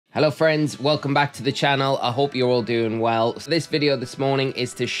Hello friends, welcome back to the channel. I hope you're all doing well. So this video this morning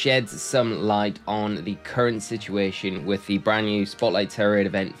is to shed some light on the current situation with the brand new Spotlight Tera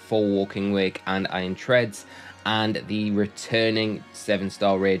event for Walking Wake and Iron Treads, and the returning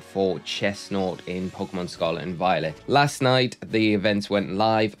 7-star raid for Chestnut in Pokemon Scarlet and Violet. Last night the events went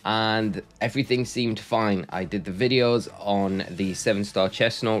live and everything seemed fine. I did the videos on the 7-star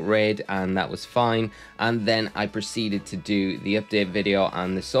Chestnut raid and that was fine, and then I proceeded to do the update video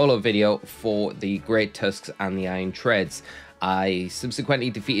and the solo video for the Great Tusks and the Iron Treads. I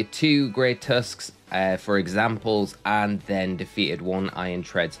subsequently defeated 2 Great Tusks for examples, and then defeated 1 Iron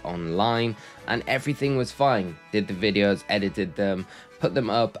Treads online, and everything was fine. Did the videos, edited them, put them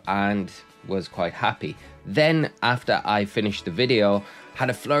up, and was quite happy. Then after I finished the video, had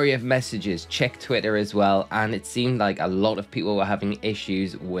a flurry of messages, checked Twitter as well, and it seemed like a lot of people were having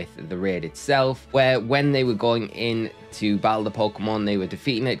issues with the raid itself, where when they were going in to battle the Pokemon, they were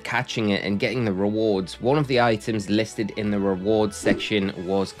defeating it, catching it, and getting the rewards. One of the items listed in the rewards section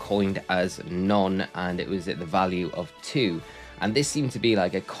was coined as none, and it was at the value of 2. And this seemed to be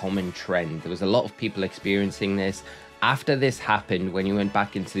like a common trend. There was a lot of people experiencing this. After this happened, when you went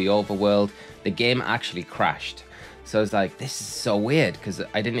back into the overworld, the game actually crashed. So I was like, this is so weird, because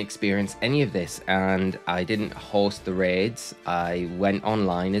I didn't experience any of this, and I didn't host the raids. I went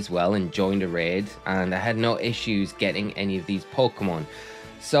online as well and joined a raid, and I had no issues getting any of these Pokemon.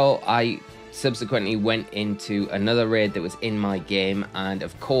 So I subsequently went into another raid that was in my game, and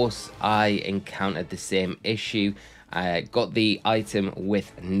of course I encountered the same issue. I got the item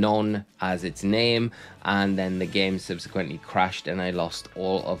with none as its name, and then the game subsequently crashed and I lost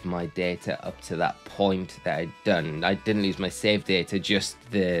all of my data up to that point that I'd done. I didn't lose my save data, just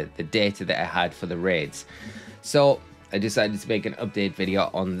the data that I had for the raids. So I decided to make an update video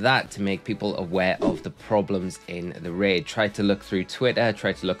on that to make people aware of the problems in the raid. Tried to look through Twitter,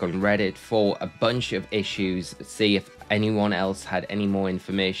 tried to look on Reddit for a bunch of issues, see if anyone else had any more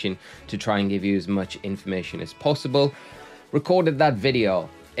information to try and give you as much information as possible. Recorded that video.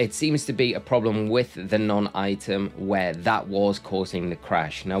 It seems to be a problem with the non-item where that was causing the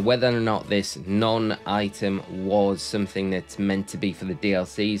crash. Now, whether or not this non-item was something that's meant to be for the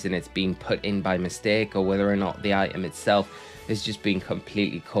DLCs and it's being put in by mistake, or whether or not the item itself is just being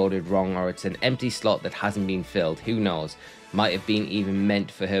completely coded wrong, or it's an empty slot that hasn't been filled, who knows? Might have been even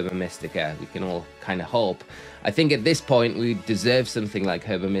meant for Herba Mystica. We can all kind of hope. I think at this point we deserve something like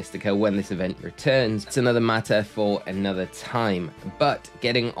Herba Mystica when this event returns. It's another matter for another time. But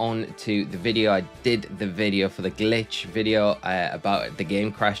getting on to the video, I did the video for the glitch video about the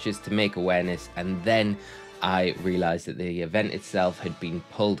game crashes to make awareness, and then I realized that the event itself had been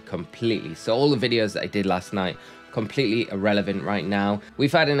pulled completely. So all the videos that I did last night, completely irrelevant right now.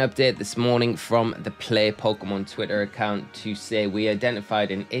 We've had an update this morning from the Play Pokemon Twitter account to say we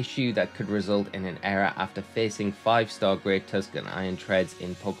identified an issue that could result in an error after facing 5-star Great Tusk and Iron Treads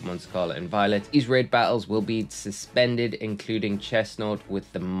in Pokemon Scarlet and Violet. These raid battles will be suspended, including Chestnut with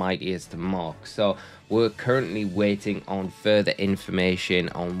the mightiest mark. So we're currently waiting on further information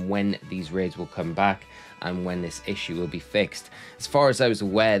on when these raids will come back and when this issue will be fixed. As far as I was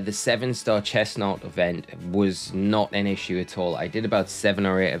aware, the 7-star Chestnut event was not an issue at all. I did about 7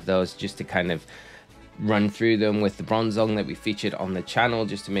 or 8 of those just to kind of run through them with the Bronzong that we featured on the channel,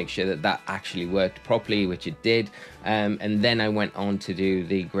 just to make sure that that actually worked properly, which it did. And then I went on to do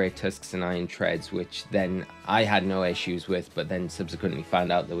the Great Tusks and Iron Treads, which then I had no issues with, but then subsequently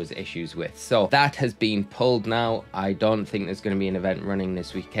found out there was issues with. So that has been pulled now. I don't think there's going to be an event running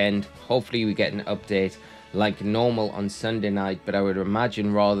this weekend. Hopefully we get an update like normal on Sunday night, but I would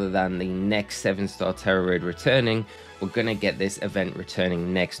imagine rather than the next 7-star Tera raid returning, we're gonna get this event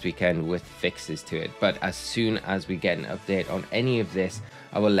returning next weekend with fixes to it. But as soon as we get an update on any of this,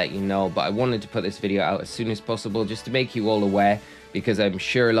 I will let you know. But I wanted to put this video out as soon as possible just to make you all aware, because I'm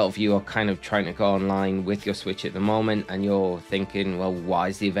sure a lot of you are kind of trying to go online with your Switch at the moment and you're thinking, well, why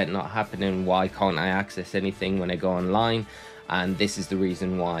is the event not happening? Why can't I access anything when I go online? And this is the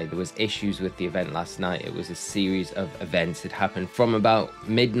reason why. There was issues with the event last night. It was a series of events. It happened from about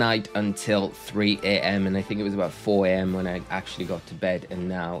midnight until 3 AM, and I think it was about 4 AM when I actually got to bed. And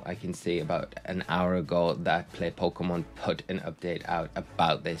now I can see about an hour ago that Play Pokemon put an update out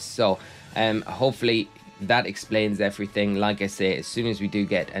about this. So hopefully that explains everything. Like I say, as soon as we do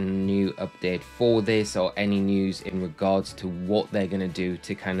get a new update for this, or any news in regards to what they're going to do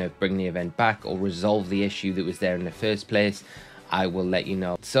to kind of bring the event back or resolve the issue that was there in the first place, I will let you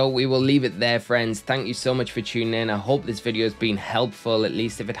know. So we will leave it there, friends. Thank you so much for tuning in. I hope this video has been helpful. At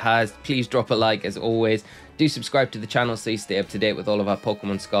least if it has, please drop a like as always. Do subscribe to the channel so you stay up to date with all of our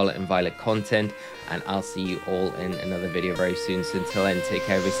Pokemon Scarlet and Violet content. And I'll see you all in another video very soon. So until then, take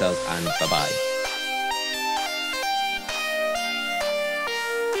care of yourselves and bye-bye.